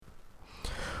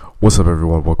What's up,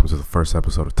 everyone? Welcome to the first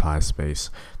episode of Thai Space.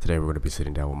 Today, we're going to be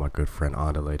sitting down with my good friend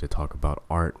Andale to talk about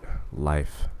art,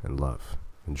 life, and love.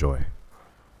 Enjoy.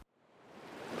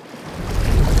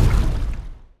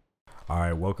 All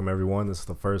right, welcome everyone. This is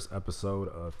the first episode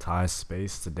of Thai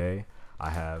Space. Today, I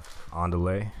have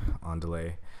Andale.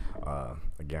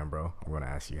 Again, bro, I'm going to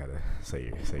ask you how to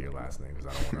say your last name because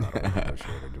I don't want to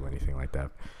butcher it or do anything like that.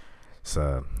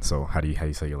 So how do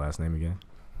you say your last name again?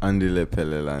 Andile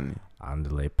Pelelani.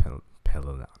 Andale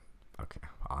Pelelani. Okay.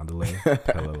 Andale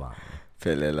Pelelani.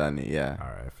 Pelelani, yeah. All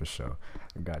right, for sure.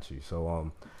 I got you.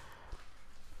 So,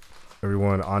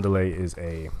 everyone, Andale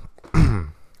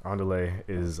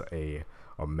is a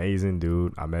amazing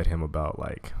dude. I met him about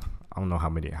I don't know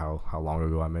how long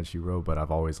ago I met you, bro, but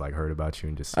I've always heard about you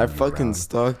and just seen I you fucking around.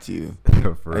 stalked you.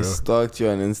 For I real? stalked you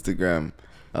on Instagram.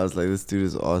 I was like, this dude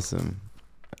is awesome.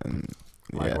 And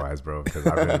Likewise, bro, because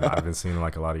I've been seeing a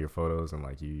lot of your photos and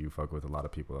you fuck with a lot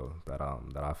of people that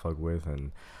I fuck with,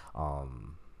 and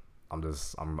I'm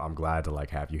glad to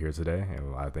have you here today,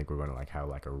 and I think we're gonna have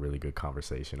a really good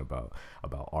conversation about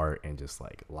art and just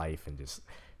life and just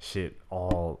shit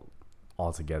all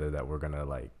together, that we're gonna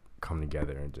come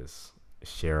together and just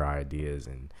share our ideas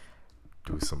and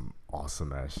do some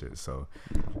awesome ass shit. So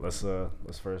let's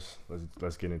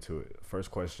get into it.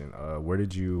 First question, where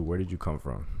did you come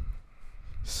from?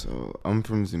 So I'm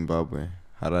from Zimbabwe,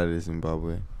 Harare,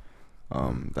 Zimbabwe.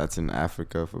 That's in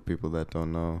Africa for people that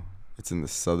don't know. It's in the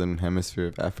southern hemisphere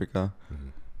of Africa.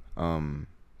 Mm-hmm.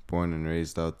 Born and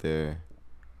raised out there.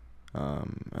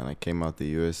 And I came out to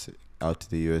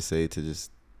the USA to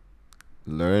just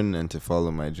learn and to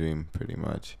follow my dream, pretty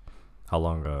much. How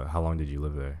long did you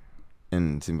live there?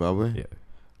 In Zimbabwe?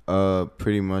 Yeah.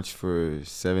 Pretty much for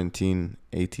 17,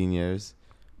 18 years.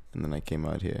 And then I came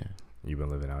out here. You've been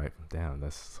living out. Damn,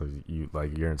 that's so you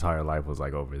your entire life was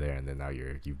over there, and then now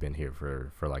you've been here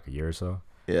for a year or so.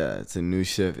 Yeah, it's a new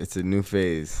shift. It's a new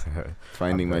phase.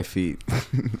 Finding my feet.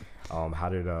 How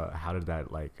did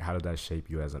that shape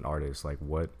you as an artist?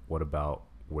 What about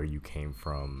where you came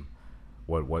from?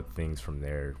 What things from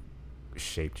there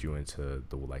shaped you into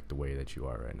the way that you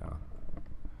are right now?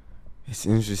 It's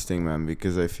interesting, man,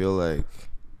 because I feel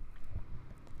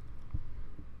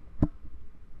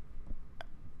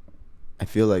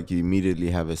like you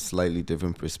immediately have a slightly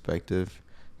different perspective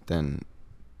than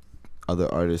other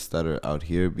artists that are out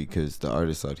here, because the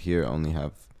artists out here only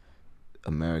have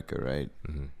America, right?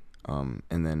 Mm-hmm.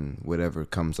 And then whatever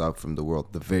comes out from the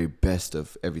world, the very best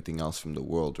of everything else from the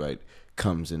world, right,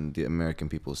 comes and the American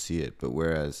people see it. But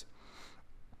whereas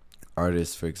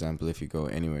artists, for example, if you go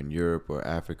anywhere in Europe or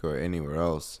Africa or anywhere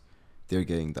else, they're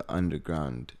getting the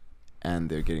underground and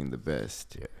they're getting the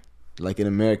best. Yeah. Like in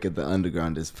America, the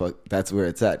underground is that's where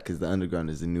it's at, because the underground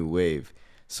is a new wave.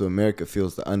 So America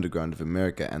feels the underground of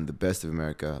America and the best of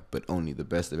America, but only the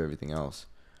best of everything else.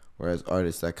 Whereas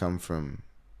artists that come from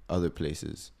other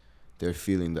places, they're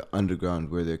feeling the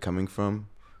underground where they're coming from,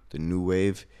 the new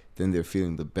wave, then they're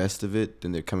feeling the best of it,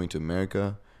 then they're coming to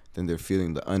America, then they're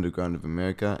feeling the underground of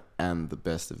America and the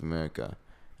best of America.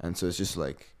 And so it's just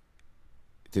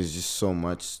there's just so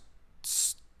much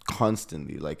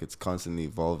constantly, it's constantly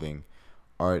evolving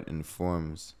art and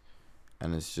forms,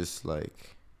 and it's just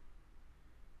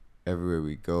everywhere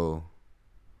we go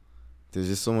there's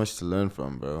just so much to learn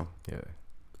from, bro. Yeah,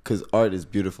 because art is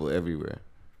beautiful everywhere,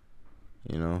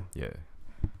 you know. Yeah,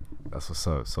 that's what's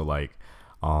up. So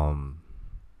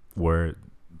where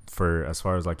for as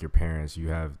far as your parents, you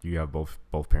have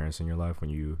both parents in your life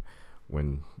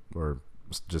when or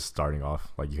just starting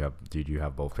off, did you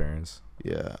have both parents?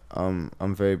 Yeah, I'm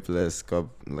very blessed. God,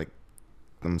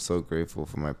 I'm so grateful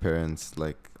for my parents.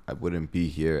 I wouldn't be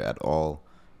here at all,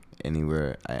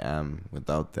 anywhere I am,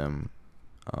 without them.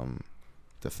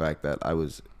 The fact that I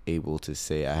was able to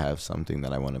say I have something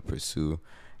that I want to pursue,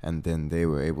 and then they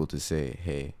were able to say,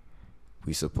 hey,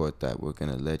 we support that. We're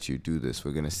going to let you do this.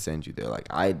 We're going to send you there.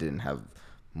 I didn't have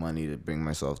money to bring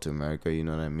myself to America. You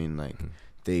know what I mean?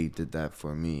 They did that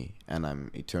for me, and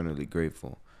I'm eternally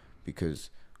grateful,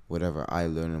 because whatever I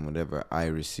learn and whatever I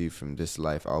receive from this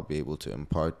life, I'll be able to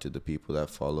impart to the people that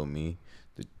follow me,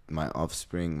 my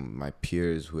offspring, my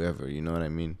peers, whoever, you know what I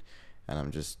mean? And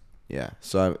I'm just, yeah.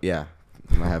 So, I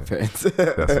have parents.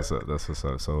 That's what's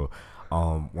up. So,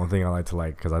 one thing I like to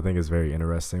because I think it's very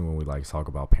interesting when we talk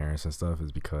about parents and stuff,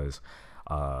 is because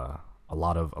a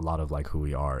lot of who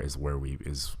we are is where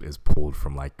is pulled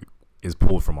from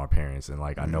our parents, and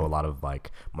I know a lot of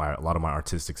my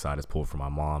artistic side is pulled from my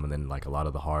mom, and then a lot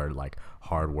of the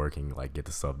hard working get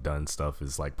the stuff done stuff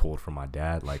is pulled from my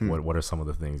dad. What are some of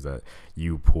the things that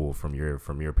you pull from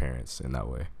your parents in that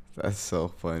way? That's so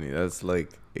funny. That's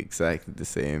exactly the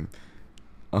same.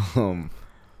 Um,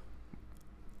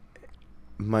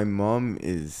 my mom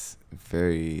is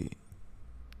very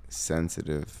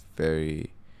sensitive,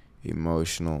 very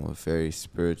emotional, very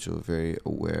spiritual, very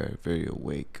aware, very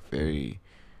awake, very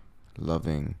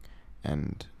loving,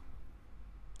 and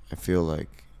I feel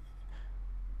like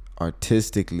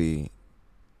artistically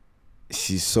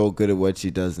she's so good at what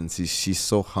she does, and she's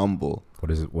so humble.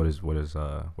 What is it? What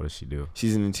does she do?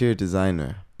 She's an interior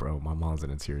designer. Bro, my mom's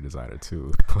an interior designer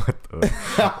too. What the?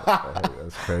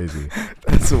 That's crazy.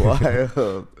 That's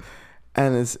wild.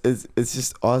 And it's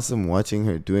just awesome watching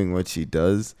her doing what she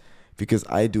does, because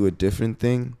I do a different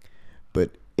thing,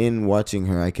 but in watching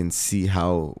her I can see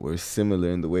how we're similar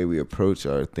in the way we approach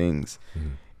our things.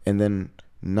 And then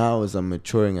now as I'm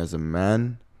maturing as a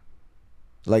man,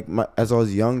 like as I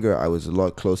was younger, I was a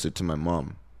lot closer to my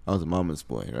mom. I was a mama's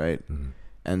boy, right?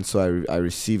 And so I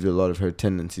received a lot of her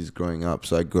tendencies growing up.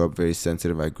 So I grew up very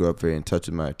sensitive. I grew up very in touch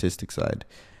with my artistic side.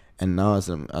 And now as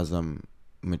I'm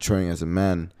maturing as a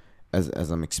man, as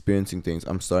I'm experiencing things,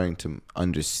 I'm starting to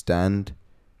understand,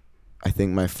 I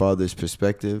think, my father's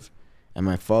perspective. And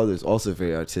my father's also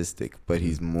very artistic, but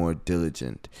he's more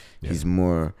diligent. Yeah. He's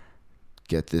more,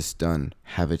 get this done,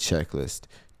 have a checklist,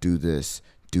 do this,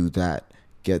 do that,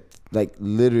 get, like,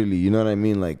 literally, you know what I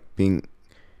mean? Like, being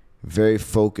very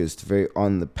focused, very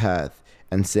on the path,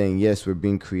 and saying, yes, we're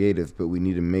being creative, but we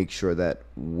need to make sure that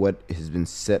what has been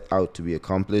set out to be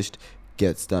accomplished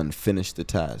gets done, finish the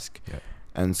task. Yeah.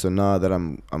 And so now that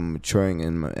I'm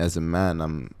maturing as a man,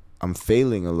 I'm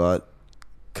failing a lot,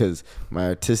 because my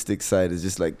artistic side is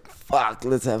just like, fuck,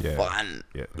 let's have fun.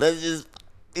 Yeah. Let's just,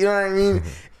 you know what I mean?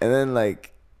 And then,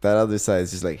 like, that other side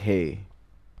is just like, hey,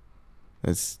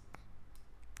 let's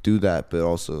do that, but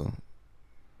also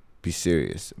be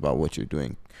serious about what you're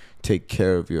doing. Take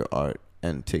care of your art,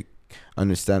 and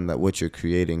understand that what you're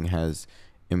creating has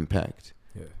impact.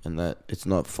 Yeah. And that it's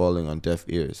not falling on deaf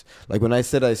ears. Like when I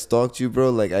said I stalked you, bro,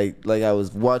 I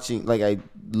was watching, like, I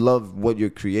love what you're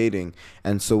creating,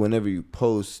 and so whenever you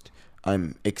post,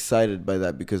 I'm excited by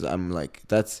that, because I'm like,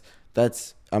 that's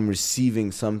I'm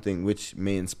receiving something which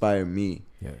may inspire me.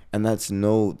 Yeah. And that's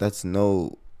no,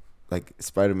 like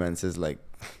Spider-Man says, like,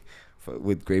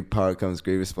 with great power comes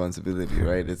great responsibility,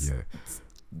 right? It's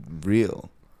real,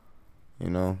 you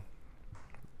know?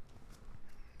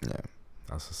 Yeah.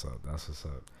 That's what's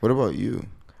up. What about you?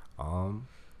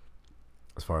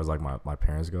 As far as like my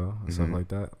parents go and stuff like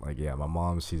that, like, yeah, my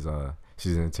mom, she's an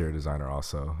interior designer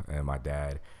also, and my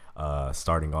dad,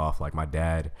 starting off, like, my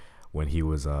dad, when he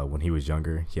was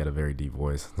younger, he had a very deep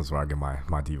voice. That's where I get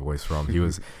my deep voice from.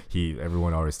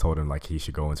 Everyone always told him, like, he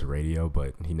should go into radio,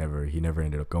 but he never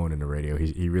ended up going into radio.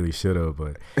 He really should have,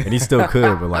 and he still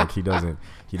could, but like he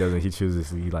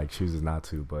chooses not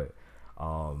to. But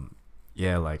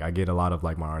yeah, like, I get a lot of,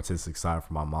 like, my artistic side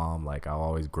from my mom. Like, I've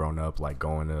always grown up, like,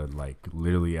 going to, like,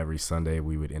 literally every Sunday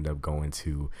we would end up going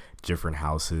to different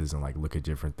houses and, like, look at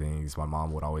different things. My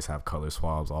mom would always have color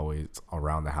swabs always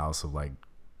around the house of, like,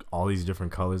 all these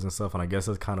different colors and stuff. And I guess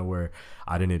that's kind of where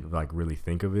I didn't, like, really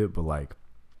think of it, but, like,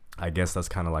 I guess that's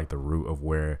kind of like the root of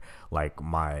where, like,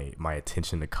 my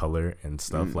attention to color and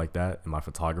stuff like that and my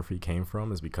photography came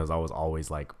from, is because I was always,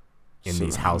 like, in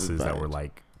these houses that were,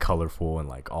 like, colorful, and,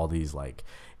 like, all these, like,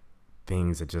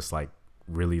 things that just, like,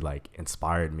 really, like,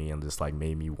 inspired me and just, like,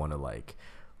 made me want to, like,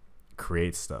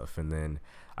 create stuff. And then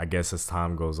I guess as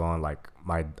time goes on, like,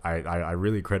 I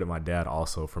really credit my dad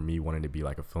also for me wanting to be,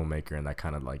 like, a filmmaker, and that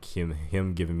kind of, like,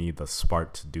 him giving me the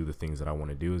spark to do the things that I want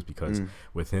to do, is because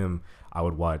with him I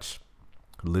would watch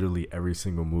literally every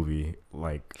single movie,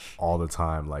 like, all the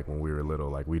time. Like, when we were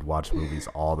little, like, we'd watch movies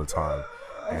all the time,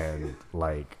 and,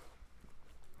 like,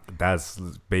 that's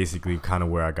basically kind of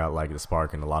where I got, like, the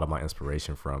spark and a lot of my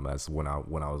inspiration from, as when I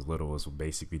was little, was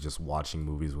basically just watching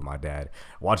movies with my dad,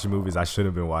 watching movies I shouldn't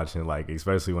have been watching, like,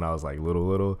 especially when I was, like,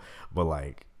 little, but,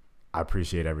 like, I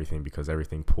appreciate everything because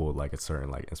everything pulled, like, a certain,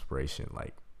 like, inspiration,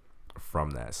 like,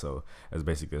 from that. So that's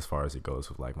basically as far as it goes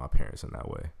with, like, my parents in that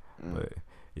way. But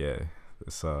yeah,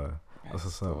 that's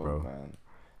what's up, bro. Man.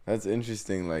 That's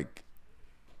interesting. Like,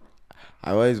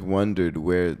 I always wondered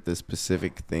where the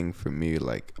specific thing for me,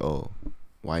 like, oh,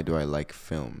 why do I like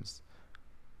films?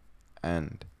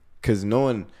 And because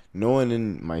no one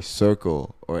in my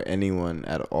circle or anyone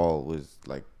at all was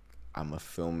like, I'm a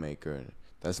filmmaker.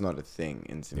 That's not a thing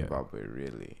in Zimbabwe,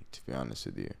 really, to be honest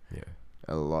with you. Yeah.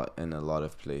 In a lot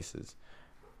of places.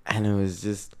 And it was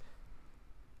just,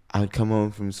 I would come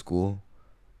home from school,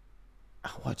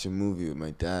 I'd watch a movie with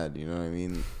my dad, you know what I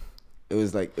mean? It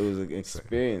was an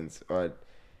experience. Or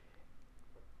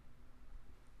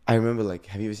I remember, like,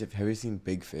 have you ever seen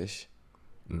Big Fish?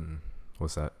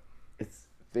 What's that? It's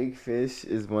Big Fish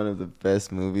is one of the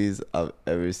best movies I've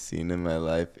ever seen in my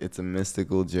life. It's a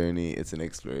mystical journey. It's an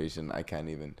exploration. I can't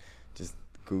even just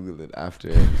Google it after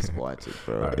and just watch it,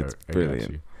 bro. It's I got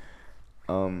brilliant. you.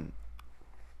 Um,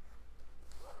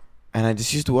 and I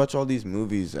just used to watch all these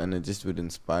movies, and it just would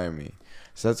inspire me.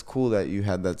 So that's cool that you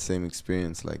had that same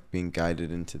experience, like being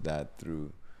guided into that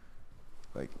through,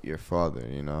 like, your father,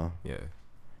 you know. Yeah.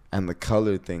 And the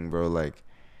color thing, bro. Like,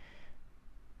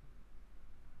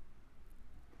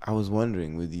 I was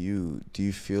wondering with you, do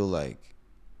you feel like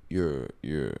your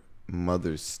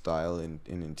mother's style in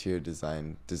interior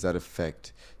design, does that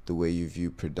affect the way you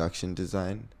view production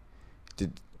design?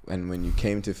 And when you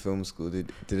came to film school,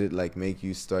 did it like make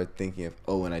you start thinking of,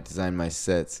 oh, when I design my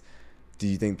sets, do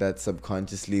you think that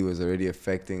subconsciously was already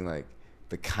affecting like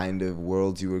the kind of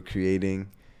worlds you were creating?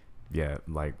 Yeah,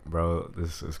 like, bro,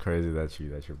 this is crazy that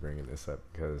you're bringing this up,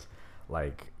 because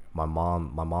like my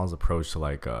mom's approach to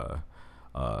like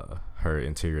her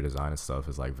interior design and stuff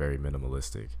is like very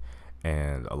minimalistic,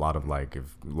 and a lot of like,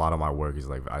 if a lot of my work is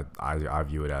like, I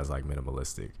view it as like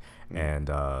minimalistic. And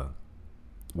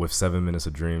with 7 Minutes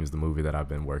of Dreams, the movie that I've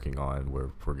been working on, we're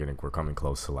coming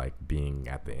close to like being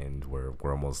at the end, where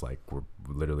we're almost like, we're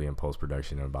literally in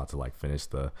post-production and about to like finish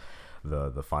the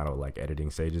final like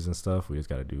editing stages and stuff. We just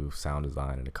got to do sound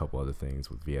design and a couple other things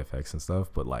with VFX and stuff,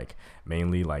 but like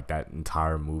mainly like that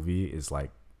entire movie is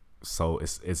like, so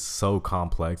it's so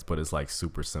complex, but it's like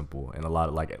super simple, and a lot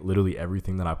of like literally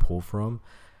everything that I pull from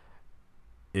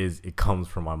it comes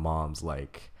from my mom's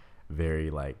like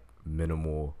very like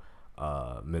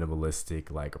minimalistic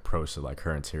like approach to like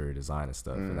her interior design and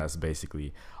stuff. And that's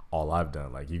basically all I've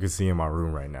done. Like, you can see in my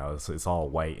room right now, it's all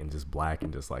white and just black,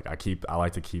 and just like I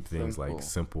like to keep things like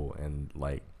simple, and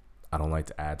like I don't like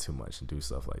to add too much and do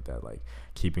stuff like that. Like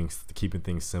keeping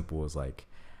things simple is like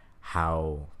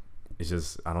how it's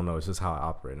just, I don't know, it's just how I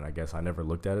operate. And I guess I never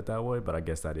looked at it that way, but I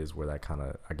guess that is where that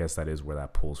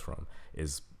pulls from.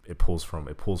 It pulls from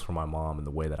my mom, and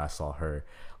the way that I saw her,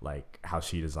 like how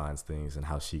she designs things and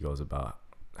how she goes about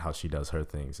how she does her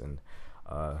things. And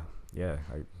yeah,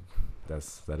 that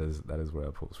is where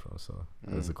it pulls from. So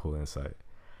that's a cool insight.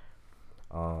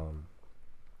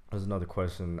 There's another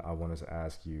question I wanted to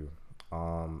ask you.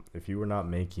 If you were not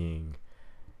making,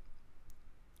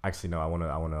 actually no, I'm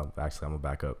gonna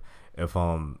back up. If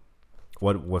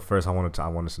what first I wanted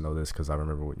to know this, because I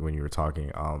remember when you were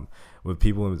talking with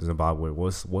people in Zimbabwe,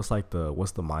 what's the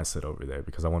mindset over there,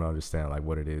 because I want to understand like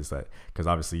what it is that, because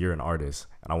obviously you're an artist,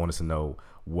 and I wanted to know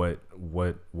what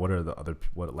are other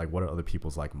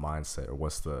people's like mindset, or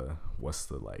what's the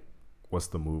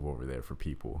move over there for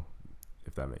people,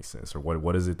 if that makes sense, or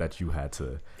what is it that you had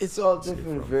to. It's all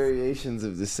different variations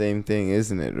of the same thing,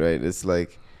 isn't it? Right? It's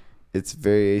like, it's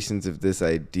variations of this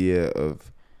idea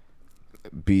of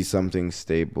be something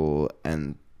stable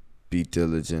and be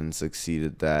diligent, succeed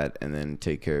at that, and then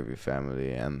take care of your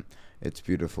family. And it's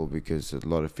beautiful because a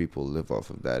lot of people live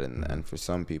off of that, and for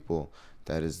some people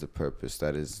that is the purpose,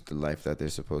 that is the life that they're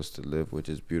supposed to live, which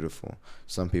is beautiful.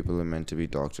 Some people are meant to be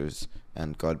doctors,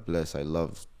 and God bless, I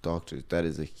love doctors. That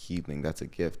is a healing, that's a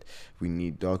gift. We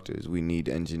need doctors, we need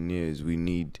engineers, we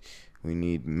need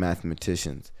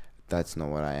mathematicians. That's not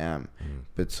what I am.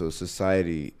 But so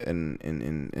society,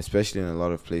 and especially in a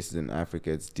lot of places in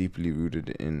Africa, it's deeply rooted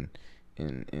in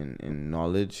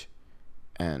knowledge,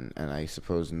 and I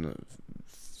suppose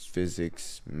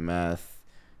physics, math,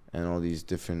 and all these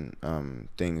different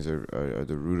things are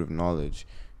the root of knowledge,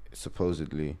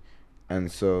 supposedly. And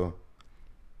so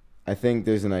I think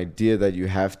there's an idea that you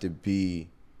have to be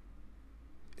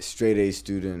a straight A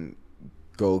student,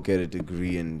 go get a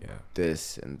degree in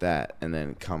this and that, and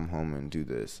then come home and do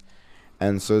this.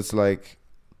 And so it's like,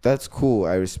 that's cool,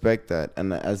 I respect that.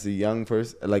 And as a young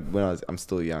person, like I'm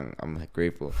still young, I'm like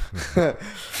grateful.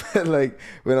 Like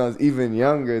when I was even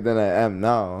younger than I am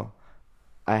now,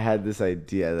 I had this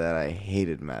idea that I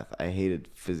hated math, I hated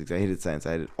physics, I hated science,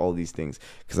 I hated all these things,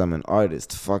 because I'm an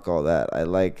artist. Fuck all that. I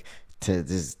like to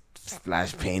just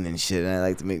splash paint and shit, and I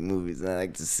like to make movies, and I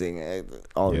like to sing,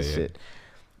 all this shit.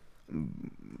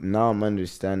 Now I'm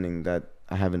understanding that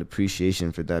I have an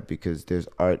appreciation for that, because there's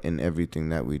art in everything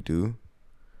that we do.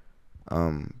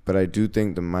 But I do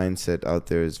think the mindset out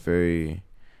there is very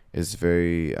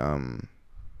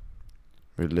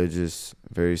religious,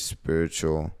 very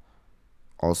spiritual,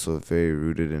 also very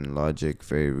rooted in logic,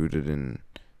 very rooted in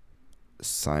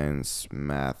science,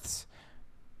 maths.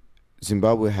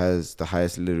 Zimbabwe has the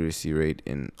highest literacy rate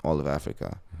in all of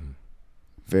Africa.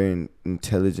 Very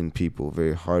intelligent people,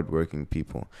 very hardworking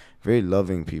people, very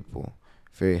loving people,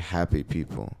 very happy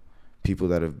people, people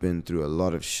that have been through a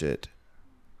lot of shit.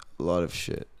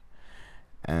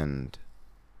 And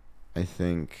I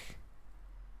think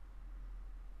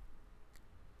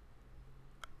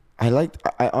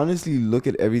I honestly look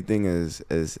at everything as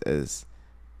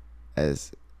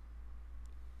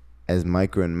as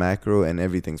micro and macro, and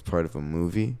everything's part of a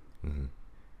movie. Mm-hmm.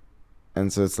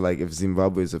 And so it's like if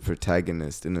Zimbabwe is a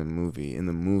protagonist in the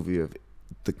movie of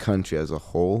the country as a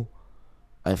whole,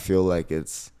 I feel like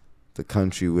it's the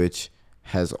country which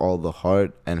has all the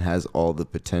heart and has all the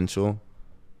potential,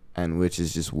 and which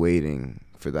is just waiting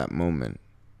for that moment,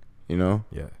 you know?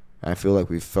 Yeah. I feel like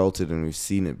we've felt it and we've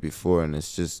seen it before, and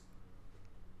it's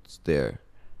there,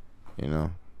 you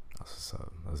know? That's what's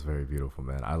up. That's very beautiful,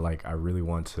 man. I really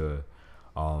want to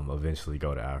eventually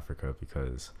go to Africa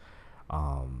because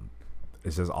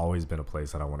it's just always been a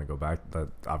place that I want to go back, that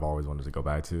I've always wanted to go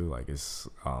back to. Like it's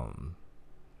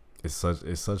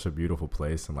such a beautiful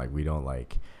place, and like we don't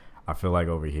like, I feel like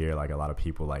over here like a lot of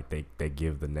people like they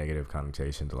give the negative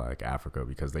connotation to like Africa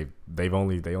because they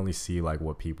only see like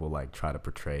what people like try to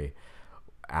portray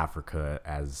Africa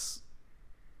as.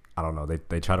 I don't know,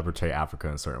 they try to portray Africa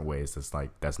in certain ways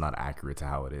that's not accurate to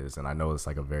how it is. And I know it's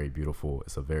like a very beautiful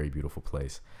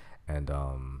place. And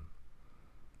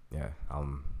yeah,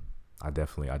 I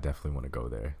definitely want to go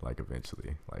there, like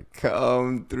eventually. Like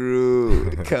come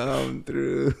through.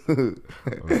 Definitely.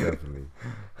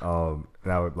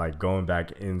 Now like going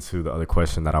back into the other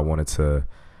question that I wanted to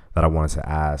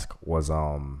ask was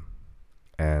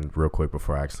and real quick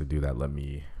before I actually do that, let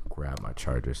me grab my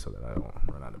charger so that I don't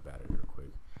run out of battery real quick.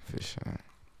 For sure.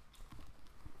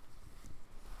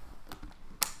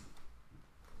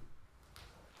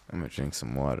 I'm gonna drink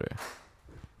some water.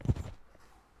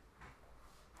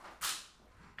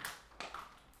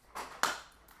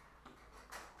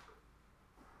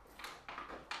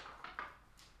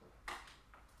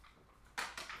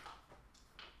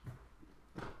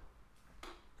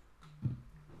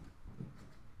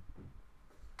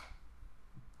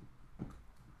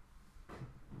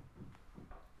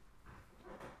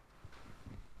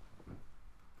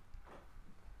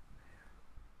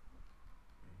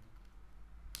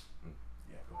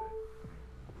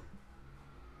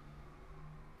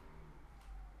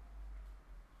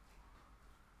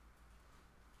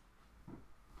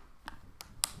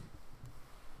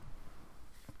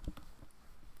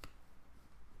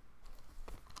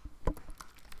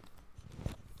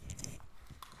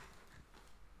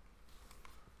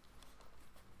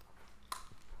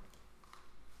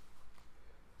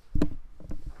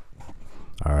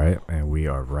 All right, and we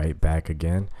are right back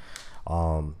again.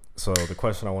 So the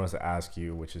question I wanted to ask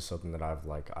you, which is something that I've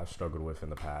struggled with in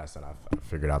the past, and I've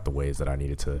figured out the ways that I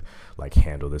needed to like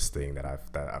handle this thing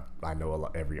I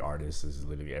know every artist is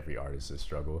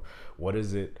struggle. What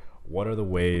is it? What are the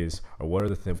ways, or what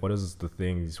are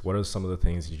some of the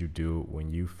things that you do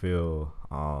when you feel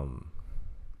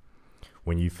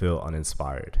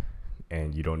uninspired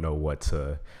and you don't know what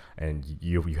to, and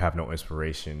you have no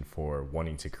inspiration for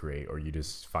wanting to create, or you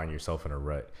just find yourself in a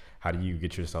rut? How do you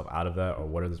get yourself out of that, or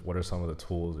what are some of the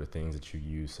tools or things that you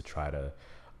use to try to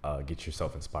get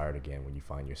yourself inspired again when you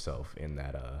find yourself in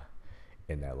that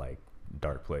like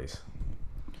dark place?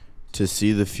 To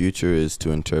see the future is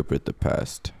to interpret the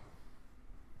past.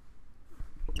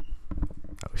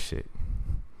 Oh shit.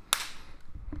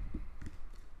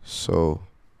 So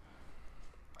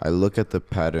I look at the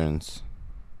patterns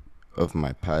of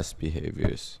my past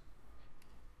behaviors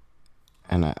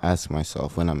and I ask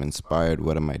myself, when I'm inspired,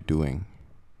 what am I doing?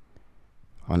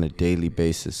 On a daily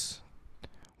basis,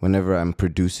 whenever I'm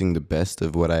producing the best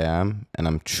of what I am and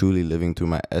I'm truly living through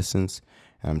my essence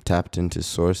and I'm tapped into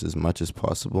source as much as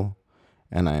possible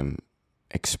and I'm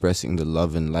expressing the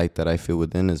love and light that I feel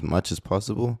within as much as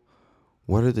possible,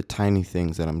 what are the tiny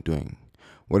things that I'm doing?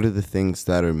 What are the things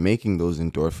that are making those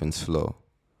endorphins flow?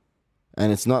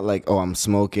 And it's not like, oh, I'm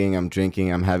smoking, I'm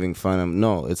drinking, I'm having fun.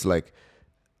 No, it's like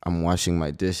I'm washing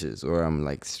my dishes, or I'm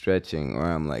like stretching, or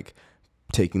I'm like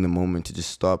taking the moment to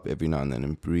just stop every now and then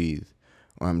and breathe,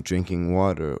 or I'm drinking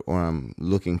water, or I'm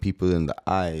looking people in the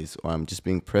eyes, or I'm just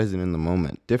being present in the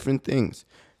moment. Different things,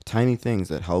 tiny things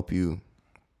that help you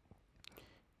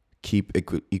keep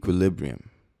equilibrium,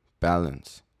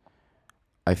 balance.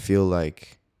 I feel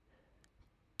like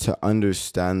to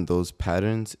understand those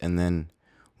patterns, and then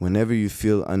whenever you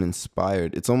feel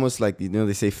uninspired, it's almost like,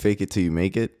 they say fake it till you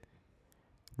make it.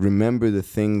 Remember the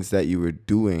things that you were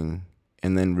doing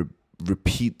and then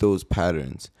repeat those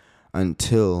patterns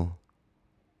until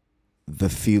the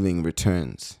feeling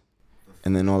returns.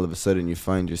 And then all of a sudden you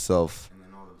find yourself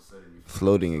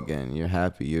floating again. You're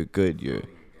happy, you're good,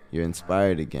 you're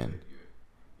inspired again.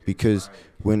 Because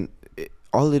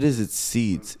all it is, it's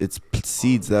seeds. It's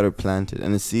seeds that are planted,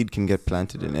 and a seed can get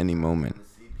planted in any moment.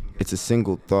 It's a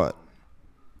single thought.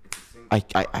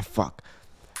 I fuck.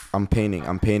 I'm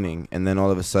painting, and then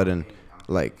all of a sudden,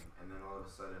 like,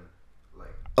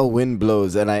 a wind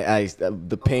blows, and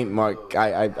the paint mark,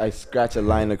 I scratch a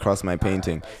line across my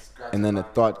painting, and then a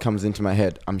thought comes into my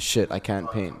head. I'm shit. I can't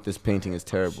paint. This painting is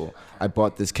terrible. I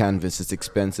bought this canvas. It's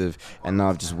expensive, and now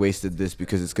I've just wasted this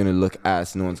because it's gonna look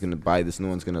ass. No one's gonna buy this. No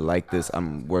one's gonna like this.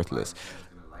 I'm worthless.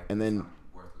 And then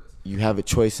you have a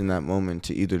choice in that moment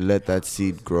to either let that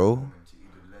seed grow,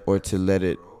 or to let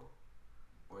it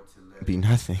be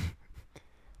nothing.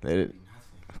 Let it.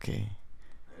 Okay.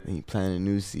 Then you plant a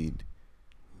new seed.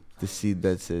 The seed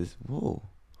that says, whoa,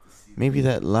 maybe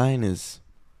that line is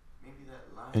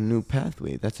a new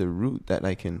pathway. That's a root that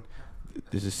I can,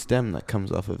 there's a stem that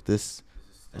comes off of this,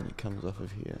 and it comes off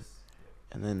of here.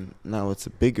 And then now it's a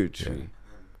bigger tree.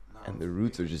 And the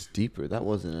roots are just deeper. That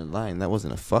wasn't a line. That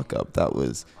wasn't a fuck up. That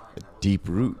was a deep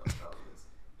root.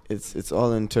 It's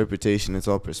all interpretation. It's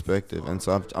all perspective. And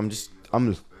so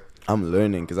I'm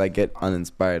learning, because I get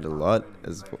uninspired a lot.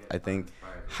 As I think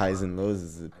highs and lows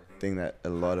is a thing that a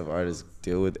lot of artists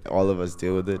deal with. All of us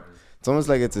deal with it. It's almost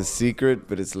like it's a secret,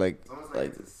 but it's like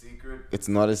it's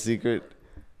not a secret.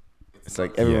 It's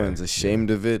like everyone's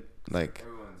ashamed of it. Like,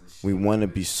 we want to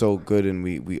be so good, and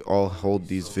we all hold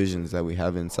these visions that we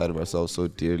have inside of ourselves so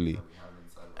dearly,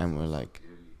 and we're like,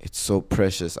 it's so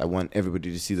precious. I want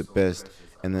everybody to see the best.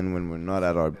 And then when we're not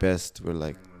at our best, we're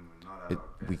like,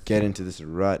 we get into this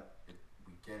rut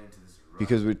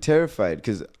because we're terrified.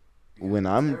 Because when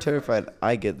I'm terrified,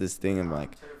 I get this thing, and I'm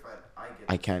like,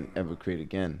 I can't ever create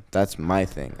again. That's my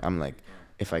thing. I'm like,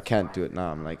 if I can't do it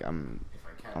now,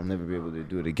 I'll never be able to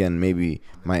do it again. Maybe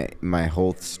my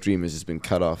whole stream has just been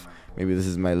cut off. Maybe this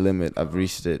is my limit. I've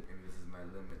reached it.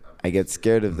 I get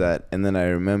scared of that, and then I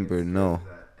remember, no,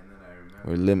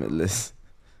 we're limitless.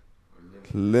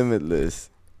 Limitless.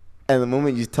 And the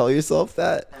moment you tell yourself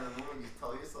that,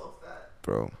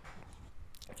 bro,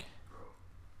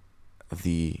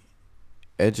 the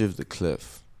edge of the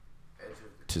cliff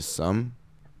to some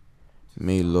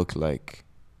may look like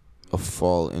a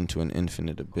fall into an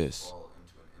infinite abyss.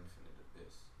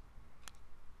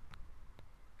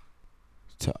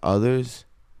 To others,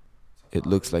 it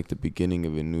looks like the beginning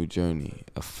of a new journey,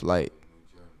 a flight.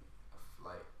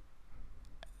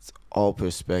 It's all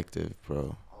perspective,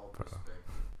 bro.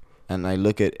 And I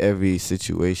look at every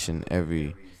situation,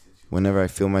 whenever I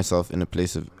feel myself in a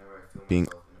place of being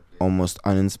almost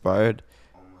uninspired,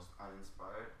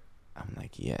 I'm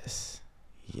like, yes,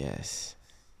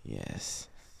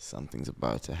 something's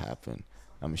about to happen.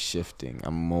 I'm shifting,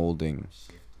 I'm molding,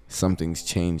 something's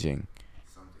changing.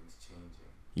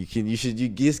 You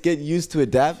just get used to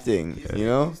adapting, you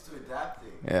know?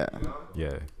 Yeah.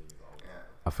 Yeah.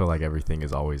 I feel like everything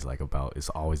is always it's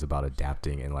always about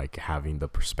adapting and like having the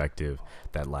perspective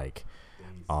that like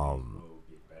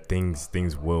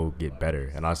things will get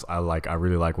better. And I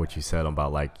really like what you said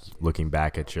about like looking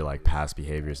back at your like past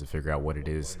behaviors to figure out what it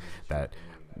is that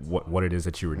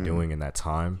you were doing in that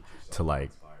time to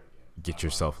like get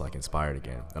yourself like inspired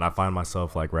again. And I find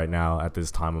myself like right now at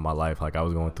this time of my life, like I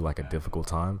was going through like a difficult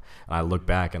time, and I look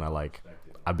back and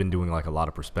I've been doing like a lot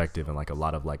of perspective and like a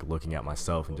lot of like looking at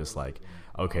myself and just like,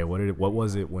 okay, what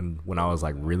was it when I was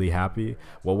like really happy?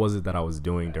 What was it that I was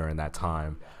doing during that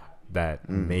time that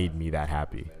made me that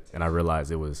happy? And I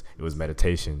realized it was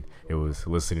meditation. It was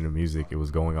listening to music. It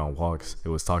was going on walks. It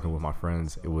was talking with my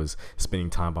friends. It was spending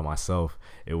time by myself.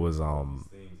 It was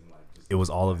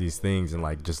all of these things. And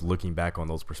like just looking back on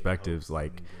those perspectives,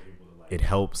 like it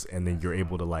helps. And then you're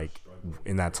able to like,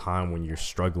 in that time when you're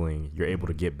struggling, you're able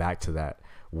to get back to that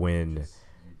when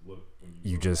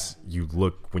you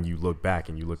look back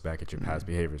and you look back at your past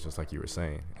behaviors, just like you were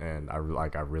saying. And I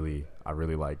really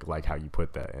like how you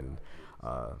put that. And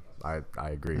I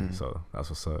agree. So that's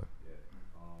what's up.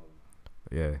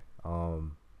 Yeah.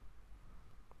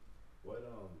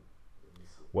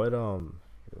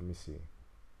 Let me see.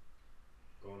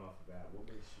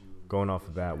 Going off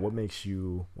of that, what makes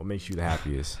you the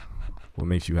happiest? What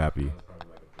makes you happy?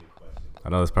 I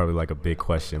know that's probably like a big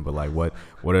question, but like what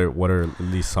are at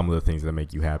least some of the things that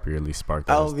make you happy, or at least spark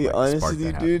that? I'll be honest with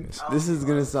you, dude. This is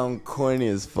gonna sound corny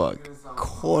as fuck.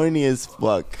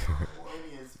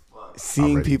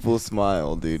 Seeing people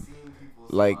smile, dude.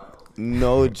 Like,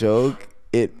 no joke,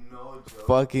 it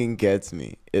fucking gets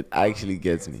me. It actually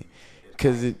gets me.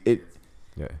 Cause it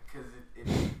yeah.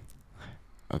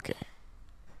 Okay.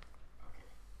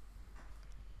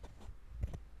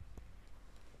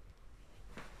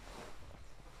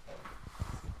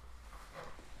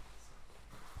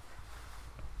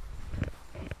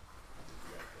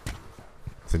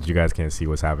 Since you guys can't see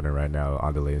what's happening right now,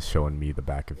 Andale is showing me the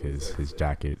back of his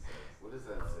jacket.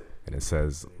 and it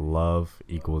says love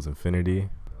equals infinity,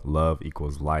 love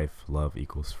equals life, love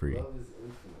equals free. Love is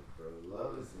infinite, bro.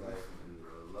 Love is life, and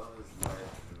love is life.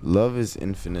 Love is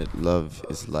infinite, love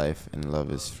is life, and love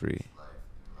is free.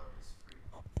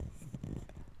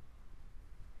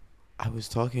 I was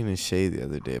talking to Shay the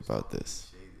other day about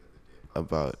this.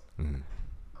 About Mhm.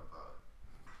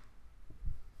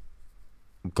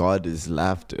 God is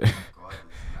laughter.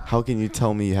 How can you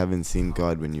tell me you haven't seen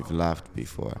God when you've laughed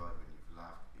before?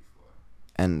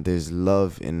 And there's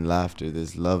love in laughter.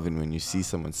 There's love in when you see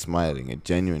someone smiling, a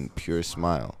genuine, pure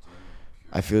smile.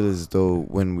 I feel as though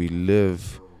when we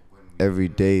live every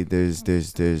day, there's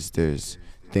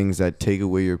things that take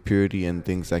away your purity and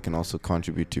things that can also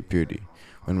contribute to purity.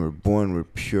 When we're born, we're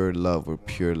pure love, we're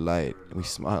pure light. We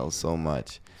smile so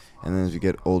much. And then as we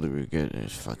get older, we get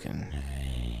this fucking...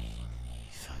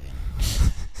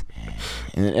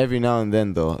 And then every now and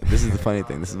then, though, this is the funny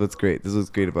thing. This is what's great. This is what's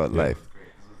great about life.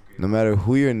 No matter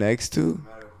who you're next to,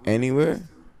 anywhere,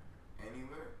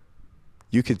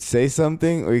 you could say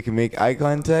something or you can make eye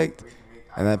contact,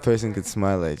 and that person could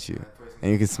smile at you,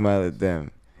 and you could smile at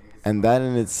them. And that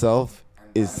in itself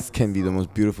can be the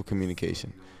most beautiful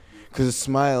communication. Because a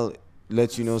smile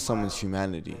lets you know someone's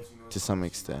humanity to some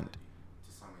extent.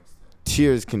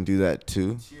 Tears can do that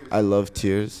too. I love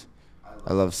tears.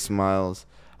 I love smiles.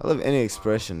 I love any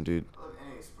expression, dude.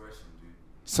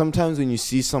 Sometimes when you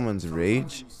see someone's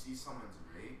rage,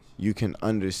 you can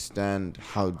understand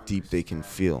how deep they can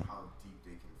feel.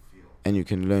 And you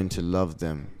can learn to love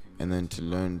them, and then to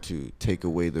learn to take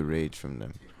away the rage from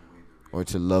them. Or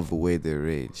to love away their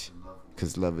rage.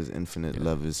 Because love is infinite,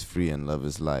 love is free, and love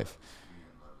is life.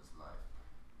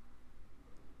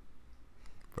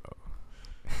 Bro.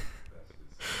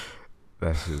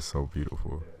 That's just so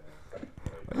beautiful.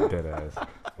 Like, dead ass.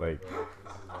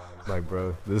 Like,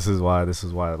 bro, this is why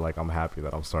like I'm happy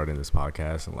that I'm starting this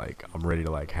podcast, and like I'm ready to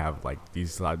like have like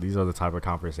these are the type of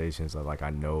conversations that like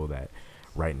I know that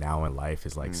right now in life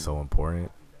is like so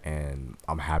important, and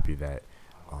I'm happy that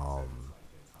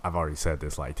I've already said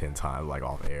this like 10 times like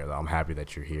off air, that I'm happy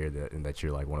that you're here, and that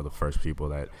you're like one of the first people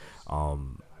that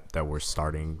I'm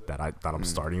starting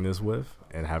this with,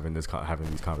 and having these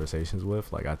conversations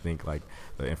with. Like I think like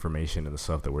the information and the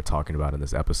stuff that we're talking about in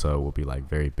this episode will be like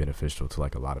very beneficial to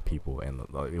like a lot of people, and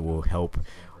it will help,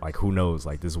 like who knows,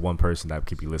 like this one person that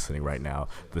could be listening right now,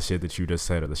 the shit that you just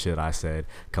said or the shit I said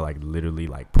could like literally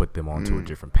like put them onto a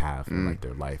different path in like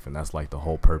their life, and that's like the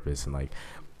whole purpose and like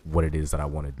what it is that I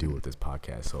want to do with this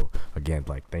podcast. So again,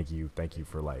 like thank you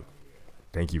for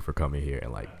coming here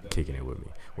and like kicking it with me.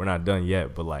 We're not done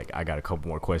yet, but like I got a couple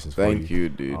more questions for you. Thank you,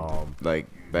 dude.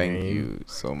 Thank you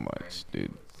so much,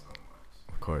 dude.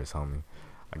 Of course, homie.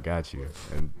 I got you.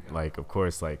 And like of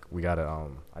course, like we gotta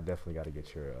I definitely gotta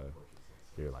get your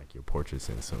portraits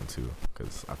in soon too,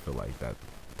 because I feel like that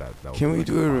Can we like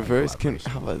do a reverse?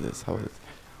 collaboration. How about this?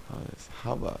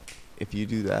 How about if you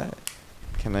do that,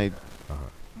 can I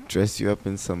dress you up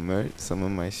in some merch, some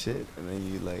of my shit, and then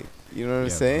you like, you know what I'm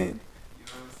saying?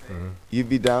 Mm-hmm. You'd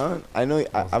be down? I know.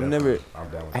 I've never. I'm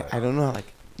down with that. I don't know.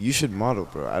 Like, you should model,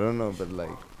 bro. I don't know, but like,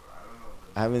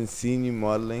 I haven't seen you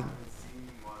modeling,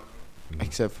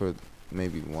 except for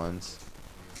maybe once.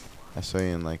 I saw you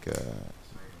in like a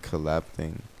collab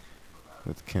thing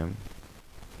with Kim.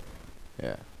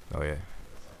 Yeah. Oh yeah.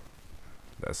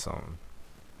 That's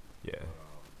yeah.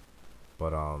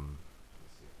 But let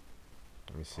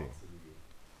me see.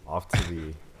 Off to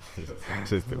the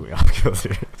just threw me off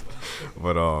kilter.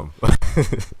 But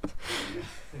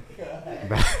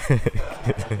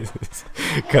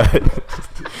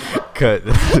cut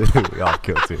we off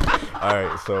kilter.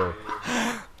 Alright, so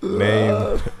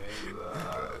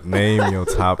name your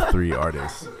top 3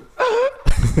 artists.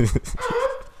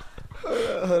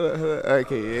 Hold on.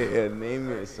 Okay, yeah. Name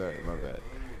your. Sorry, my bad.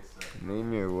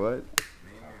 Name your what?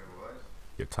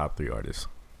 Your top 3 artists.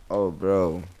 Oh,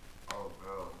 bro.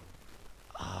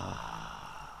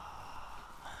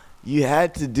 You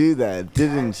had to do that,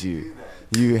 didn't you?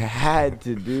 You had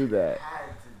to do that.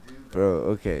 Bro,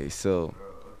 okay, so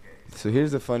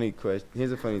here's a funny question.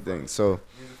 Here's a funny thing. So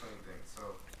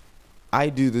I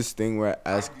do this thing where I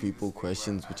ask people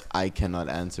questions which I cannot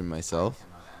answer myself.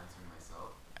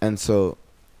 And so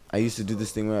I used to do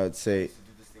this thing where I'd say,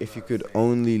 if you could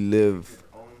only live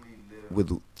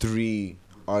with 3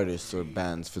 artists or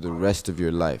bands for the rest of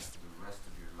your life,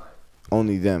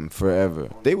 only them forever,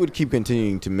 they would keep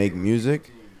continuing to make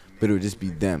music, but it would just be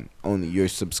them only. You're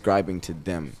subscribing to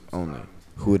them only.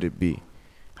 Who would it be?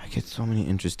 I get so many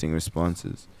interesting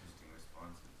responses,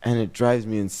 and it drives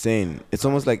me insane. It's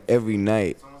almost like every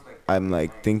night I'm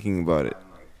like thinking about it,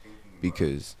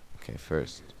 because okay,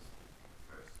 first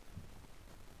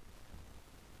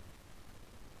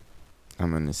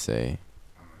I'm gonna say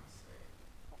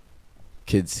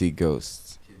Kids See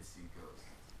Ghosts.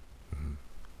 Mhm.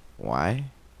 Why?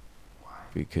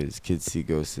 Because Kids See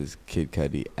Ghosts is Kid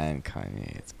Cudi and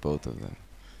Kanye. It's both of them.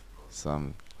 So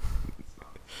I'm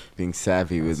being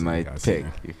savvy with my I see. pick.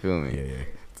 You feel me? Yeah, yeah,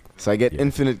 So I get yeah.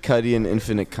 Infinite Cudi and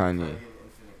Infinite Kanye.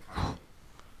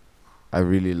 I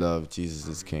really love Jesus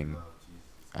is King.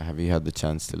 Have you had the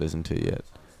chance to listen to it yet?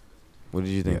 What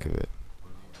did you think Yeah. of it?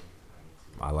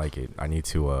 I like it. I need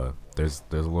to. There's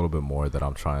a little bit more that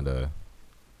I'm trying to.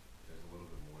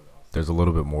 There's a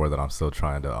little bit more that I'm still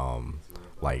trying to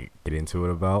like get into it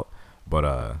about, but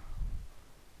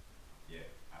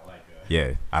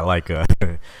yeah, I like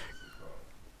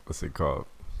what's it called?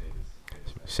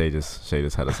 Shay just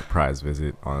had a surprise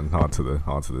visit onto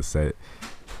the set.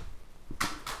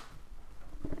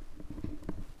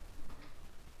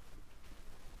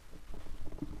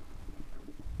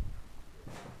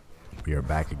 We are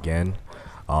back again.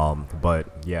 But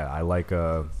yeah, I like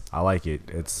it.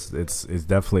 It's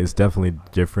definitely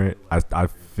different. I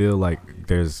feel like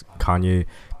there's Kanye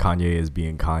is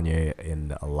being Kanye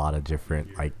in a lot of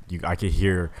different, like, I could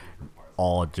hear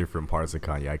all different parts of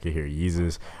Kanye. I could hear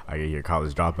Yeezus, I could hear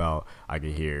College Dropout, I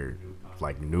could hear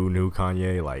like new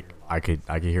Kanye. Like I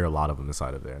could hear a lot of them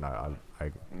inside of there, and I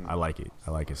like it.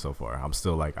 I like it so far. I'm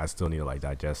still like, I still need to like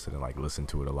digest it and like listen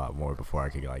to it a lot more before I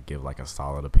could like give like a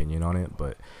solid opinion on it.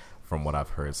 But from what I've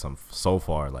heard so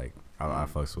far, like I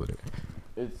fucks with it.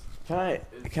 It's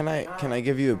can I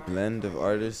give you a blend of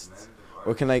artists,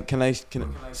 or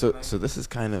so this is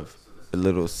kind of a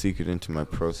little secret into my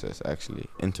process, actually,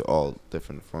 into all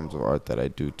different forms of art that I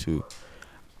do too.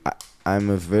 I I'm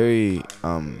a very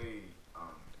and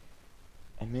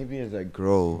maybe as I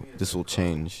grow this will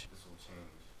change.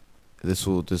 This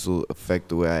will affect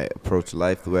the way I approach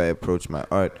life, the way I approach my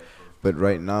art. But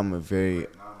right now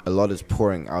a lot is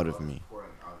pouring out of me.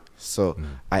 So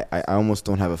Mm. I almost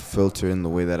don't have a filter in the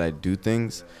way that I do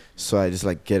things. So I just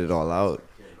like get it all out.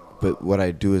 But what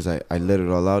I do is I let it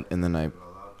all out, and then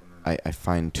I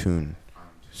fine tune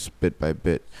bit by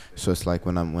bit. So it's like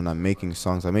when I'm making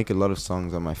songs, I make a lot of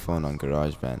songs on my phone on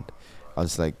GarageBand. I'll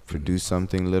just like produce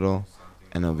something little,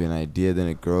 and it'll be an idea, then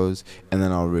it grows, and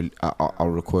then I'll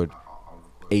record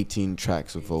 18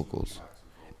 tracks of vocals,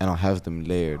 and I'll have them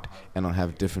layered, and I'll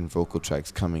have different vocal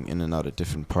tracks coming in and out of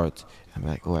different parts. I'm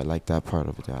like, oh, I like that part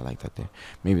over there, I like that there.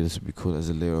 Maybe this would be cool as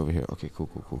a layer over here. Okay, cool.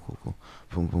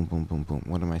 Boom, boom, boom, boom, boom.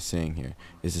 What am I saying here?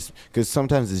 Is this, because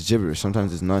sometimes it's gibberish,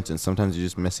 sometimes it's nonsense, sometimes you're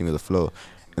just messing with the flow,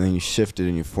 and then you shift it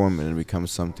and you form it and it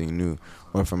becomes something new.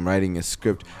 Or if I'm writing a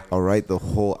script, I'll write the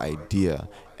whole idea,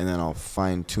 and then I'll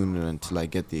fine tune it until I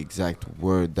get the exact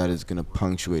word that is gonna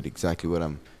punctuate exactly what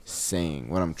I'm saying,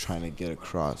 what I'm trying to get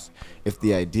across. If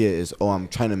the idea is, oh, I'm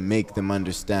trying to make them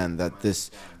understand that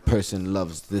this person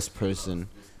loves this person,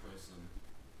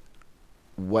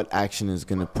 what action is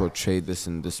going to portray this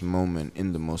in this moment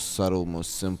in the most subtle,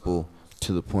 most simple,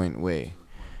 to the point way.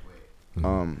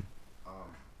 Mm.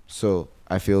 So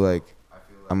I feel like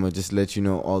I'm gonna just let you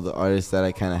know all the artists that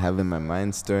I kind of have in my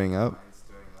mind stirring up,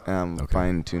 and I'm Okay.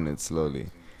 fine tune it slowly.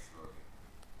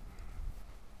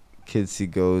 Kids See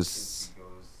Ghosts,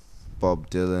 Bob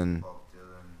Dylan,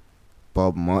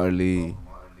 Bob Marley,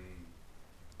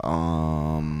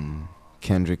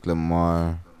 Kendrick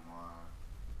Lamar,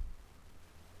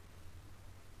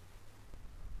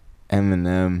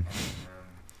 Eminem.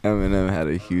 Eminem had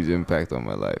a huge impact on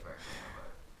my life.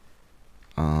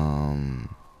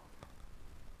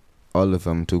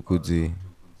 Oliver Mtukudzi,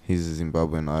 he's a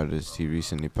Zimbabwean artist. He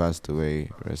recently passed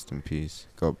away. Rest in peace.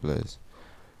 God bless.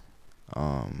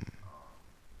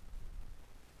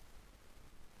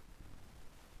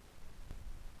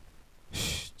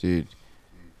 Dude,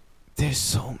 there's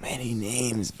so many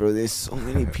names, bro. There's so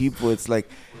many people. It's like,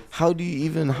 how do you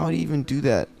even do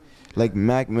that? Like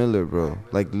Mac Miller, bro.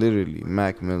 Like literally,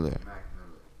 Mac Miller.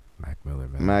 Mac Miller,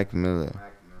 man. Mac Miller.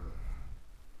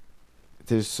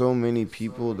 There's so many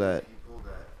people that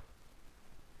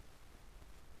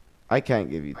I can't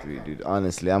give you three, dude.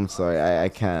 Honestly, I'm sorry. I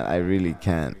can't. I really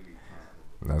can't.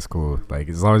 That's cool. Like,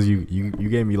 as long as you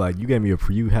gave me like,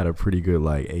 you had a pretty good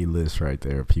like A list right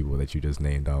there of people that you just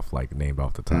named off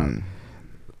the top.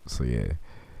 So yeah.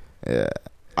 Yeah.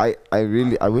 I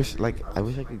wish I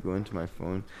could go into my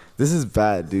phone. This is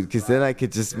bad, dude, because then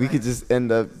we could just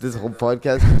end up, this whole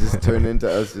podcast could just turn into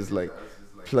us just like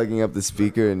plugging up the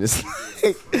speaker and just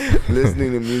like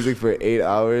listening to music for 8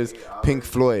 hours. Pink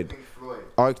Floyd,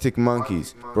 Arctic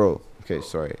Monkeys, bro. Okay,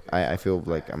 sorry. I feel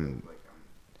like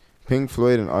Pink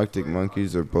Floyd and Arctic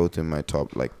Monkeys are both in my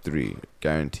top like 3,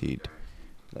 guaranteed.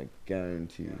 Like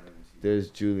guaranteed. There's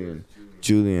Julian,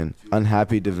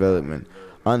 Unhappy Development.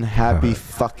 Unhappy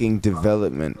fucking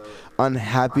Development.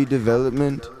 Unhappy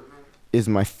Development is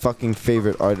my fucking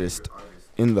favorite artist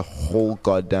in the whole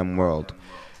goddamn world.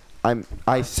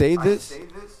 I say this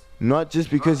not just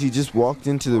because he just walked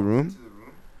into the room,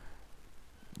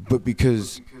 but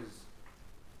because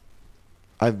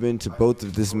I've been to both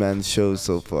of this man's shows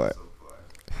so far.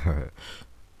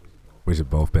 We should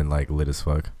both been like lit as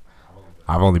fuck.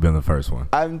 I've only been the first one.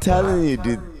 I'm telling you,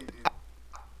 dude.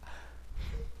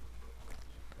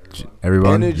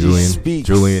 Everyone, Energy Julian, speaks.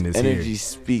 Julian is Energy here.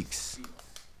 speaks.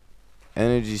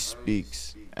 Energy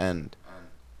speaks, and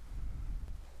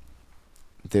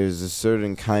there's a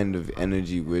certain kind of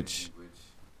energy which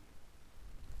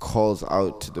calls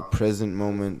out to the present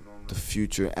moment, the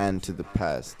future, and to the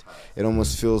past. It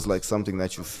almost feels like something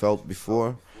that you felt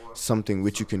before, something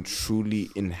which you can truly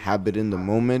inhabit in the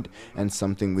moment, and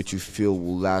something which you feel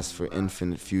will last for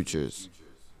infinite futures.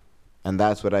 And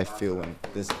that's what I feel when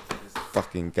this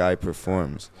fucking guy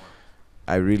performs.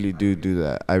 I really do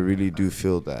that. I really do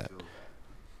feel that.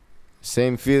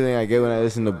 Same feeling I get when I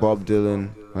listen to Bob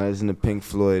Dylan, when I listen to Pink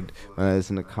Floyd, when I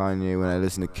listen to Kanye, when I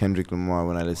listen to Kendrick Lamar,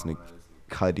 when I listen to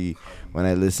Cudi, when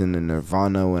I listen to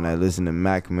Nirvana, when I listen to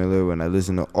Mac Miller, when I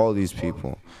listen to all these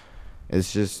people.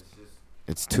 It's just,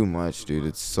 it's too much, dude.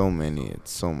 It's so many.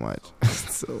 It's so much.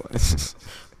 It's so much.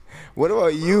 What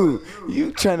about you?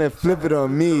 You trying to flip it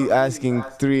on me, asking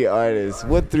 3 artists.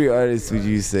 What 3 artists would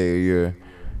you say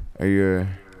are your?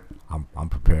 I'm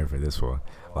prepared for this one.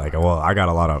 Like, well, I got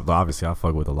a lot of, obviously I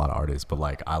fuck with a lot of artists, but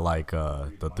like I like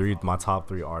my top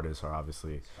 3 artists are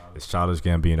obviously it's Childish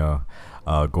Gambino,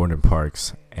 Gordon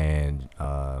Parks, and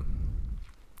let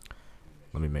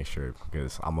me make sure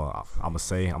because I'm gonna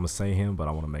say him, but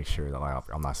I want to make sure that like,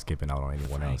 I'm not skipping out on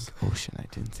anyone else. Frank Ocean. I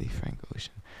didn't say Frank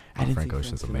Ocean. Frank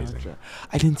Ocean's amazing.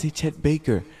 I didn't say Chet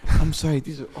Baker. I'm sorry.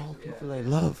 These are all people I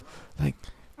love. Like,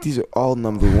 these are all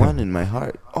number 1 in my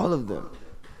heart. All of them.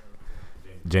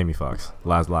 Jamie Foxx,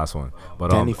 last one.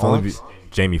 But Danny Fox?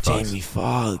 Jamie Foxx. Jamie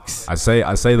Foxx. I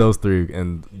say those 3,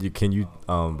 and you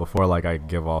before like I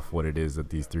give off what it is that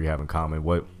these 3 have in common.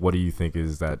 What do you think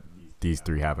is that these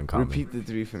 3 have in common? Repeat the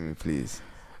 3 for me, please.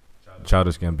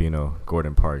 Childish Gambino,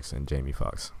 Gordon Parks, and Jamie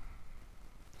Foxx.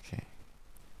 Okay.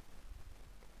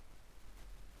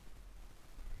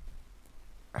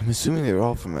 I'm assuming they're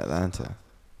all from Atlanta.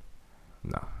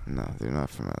 No, they're not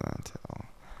from Atlanta at all.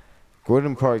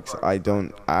 Gordon Parks,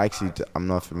 I'm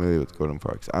not familiar with Gordon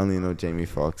Parks. I only know Jamie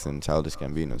Foxx and Childish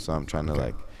Gambino, so I'm trying to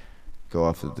like go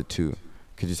off of the 2.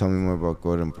 Could you tell me more about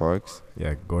Gordon Parks?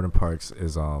 Yeah, Gordon Parks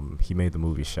is he made the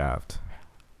movie Shaft.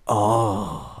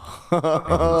 Oh.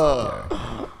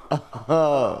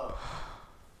 Yeah.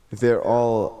 They're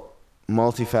all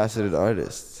multifaceted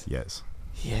artists. Yes.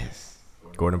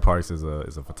 Gordon Parks is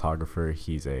a photographer.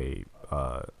 He's a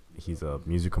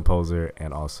music composer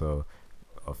and also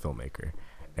a filmmaker.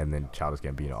 And then Childish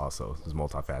Gambino also is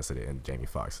multifaceted, and Jamie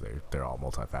Foxx, they're all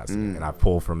multifaceted. And I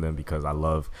pull from them because I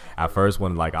love, at first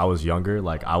when like I was younger,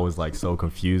 like I was like so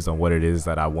confused on what it is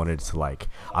that I wanted to like,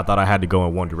 I thought I had to go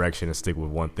in one direction and stick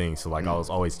with one thing. So like I was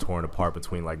always torn apart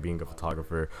between like being a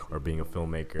photographer or being a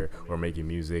filmmaker or making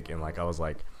music. And like I was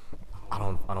like, I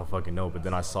don't fucking know. But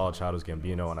then I saw Childish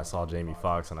Gambino and I saw Jamie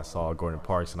Foxx and I saw Gordon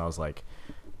Parks and I was like,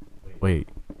 wait,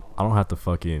 I don't have to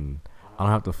fucking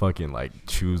like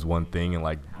choose one thing and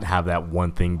like have that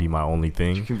one thing be my only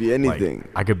thing. You can be anything.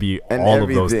 Like, I could be and all of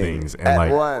those things and at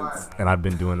like once. And I've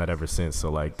been doing that ever since.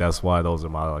 So like that's why those are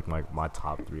my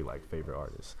top 3 like favorite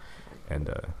artists.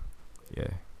 And yeah.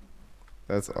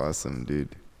 That's awesome,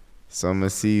 dude. So I'm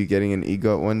gonna see you getting an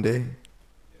EGOT one day.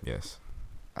 Yes.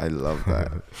 I love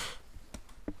that.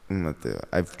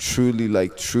 I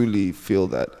truly feel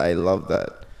that. I love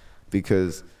that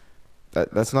because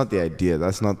that's not the idea.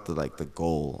 That's not the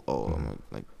goal. Oh, I'm gonna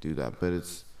like do that. But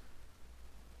it's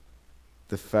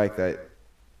the fact that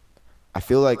I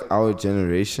feel like our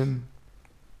generation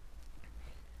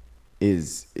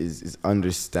is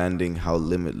understanding how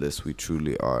limitless we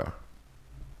truly are.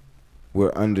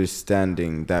 We're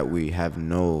understanding that we have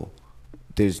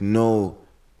there's no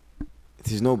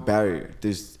barrier.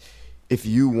 If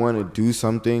you want to do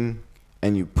something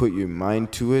and you put your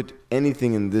mind to it,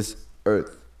 anything in this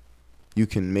earth, you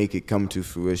can make it come to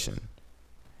fruition.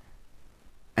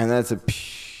 And that's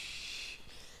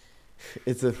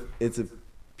it's a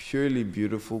purely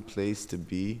beautiful place to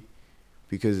be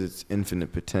because it's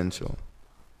infinite potential.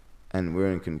 And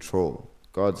we're in control.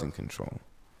 God's in control.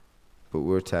 But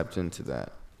we're tapped into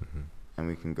that. Mm-hmm. And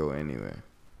we can go anywhere.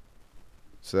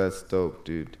 So that's dope,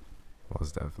 dude.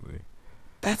 Most definitely.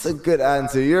 That's a good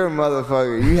answer. You're a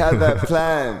motherfucker. You had that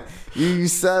plan. You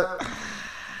said...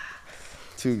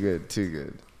 Too good.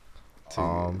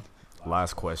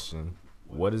 last question.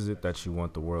 What is it that you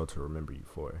want the world to remember you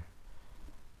for?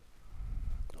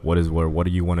 What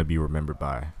do you want to be remembered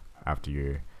by after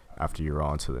you're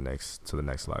on to the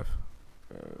next life?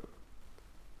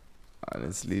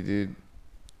 Honestly, dude,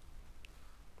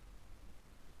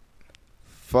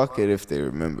 fuck it if they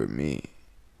remember me,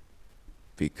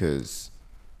 because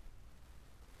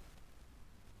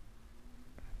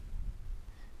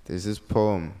there's this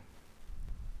poem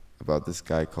about this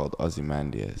guy called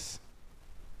Ozymandias,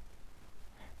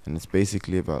 and it's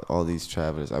basically about all these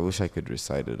travelers. I wish I could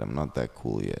recite it. I'm not that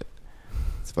cool yet.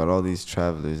 It's about all these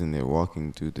travelers, and they're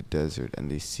walking through the desert,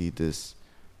 and they see this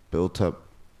built-up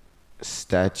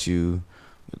statue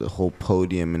with a whole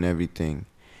podium and everything,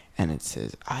 and it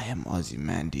says, "I am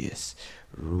Ozymandias,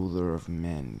 ruler of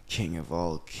men, king of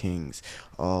all kings.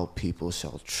 All people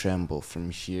shall tremble from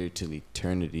here till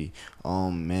eternity. All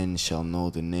men shall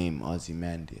know the name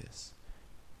Ozymandias."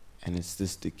 And it's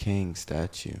this decaying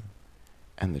statue,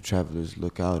 and the travelers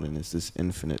look out, and it's this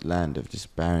infinite land of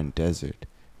just barren desert.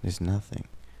 There's nothing.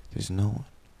 There's no one.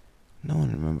 No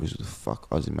one remembers who the fuck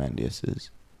Ozymandias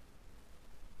is.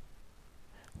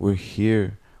 We're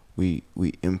here. We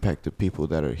impact the people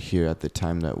that are here at the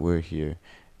time that we're here,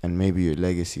 and maybe your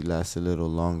legacy lasts a little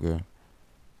longer.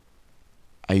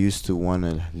 I used to want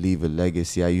to leave a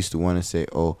legacy. I used to want to say,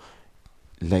 oh,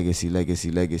 legacy, legacy,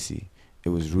 legacy. It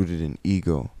was rooted in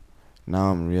ego.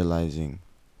 Now I'm realizing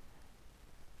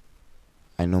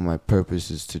I know my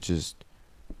purpose is to just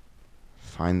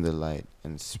find the light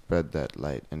and spread that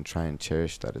light and try and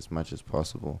cherish that as much as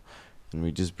possible. And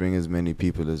we just bring as many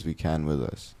people as we can with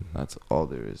us. That's all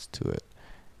there is to it.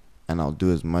 And I'll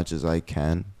do as much as I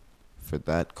can for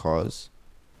that cause,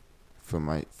 for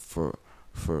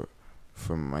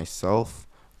myself,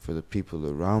 for the people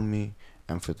around me,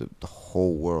 and for the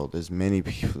whole world, as many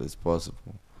people as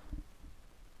possible.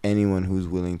 Anyone who's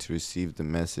willing to receive the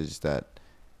message that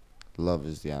love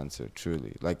is the answer,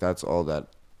 truly. Like, that's all that.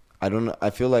 I don't know. I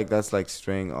feel like that's like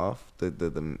straying off the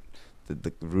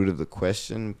root of the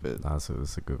question, but That's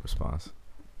a good response.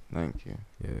 Thank you.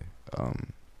 Yeah.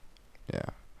 Yeah.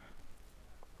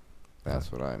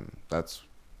 That's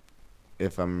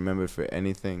if I'm remembered for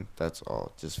anything, that's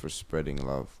all. Just for spreading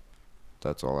love.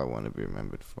 That's all I want to be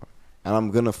remembered for. And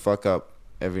I'm gonna fuck up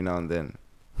every now and then.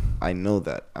 I know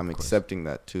that. I'm accepting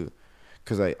that too,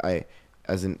 because I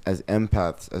as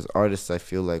empaths, as artists, I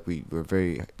feel like we're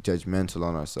very judgmental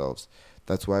on ourselves.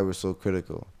 That's why we're so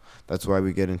critical. That's why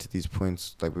we get into these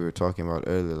points like we were talking about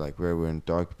earlier, like where we're in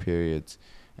dark periods,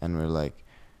 and we're like,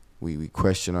 we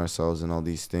question ourselves and all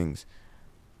these things.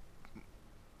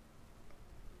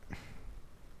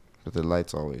 But the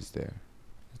light's always there.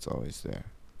 It's always there.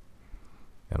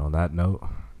 And on that note,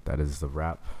 that is the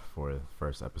wrap for the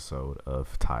first episode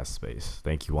of Ty Space.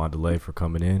 Thank you, Wandelay, for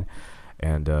coming in,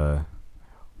 and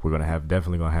we're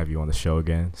definitely gonna have you on the show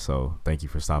again. So thank you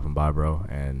for stopping by, bro,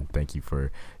 and thank you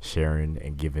for sharing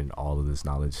and giving all of this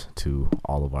knowledge to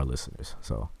all of our listeners.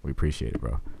 So we appreciate it,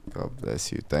 bro. God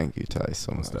bless you. Thank you, Ty,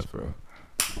 so much, bro.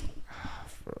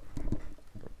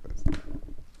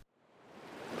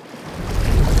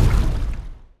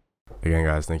 Again,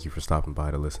 guys, thank you for stopping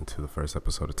by to listen to the first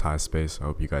episode of Ty Space. I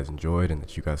hope you guys enjoyed and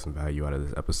that you got some value out of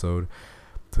this episode.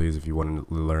 Please, if you want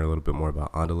to learn a little bit more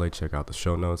about Wandelay, check out the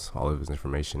show notes. All of his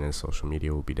information and social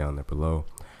media will be down there below.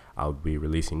 I'll be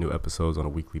releasing new episodes on a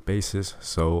weekly basis,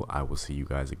 so I will see you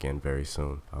guys again very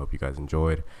soon. I hope you guys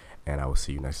enjoyed, and I will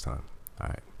see you next time. All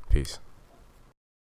right, peace.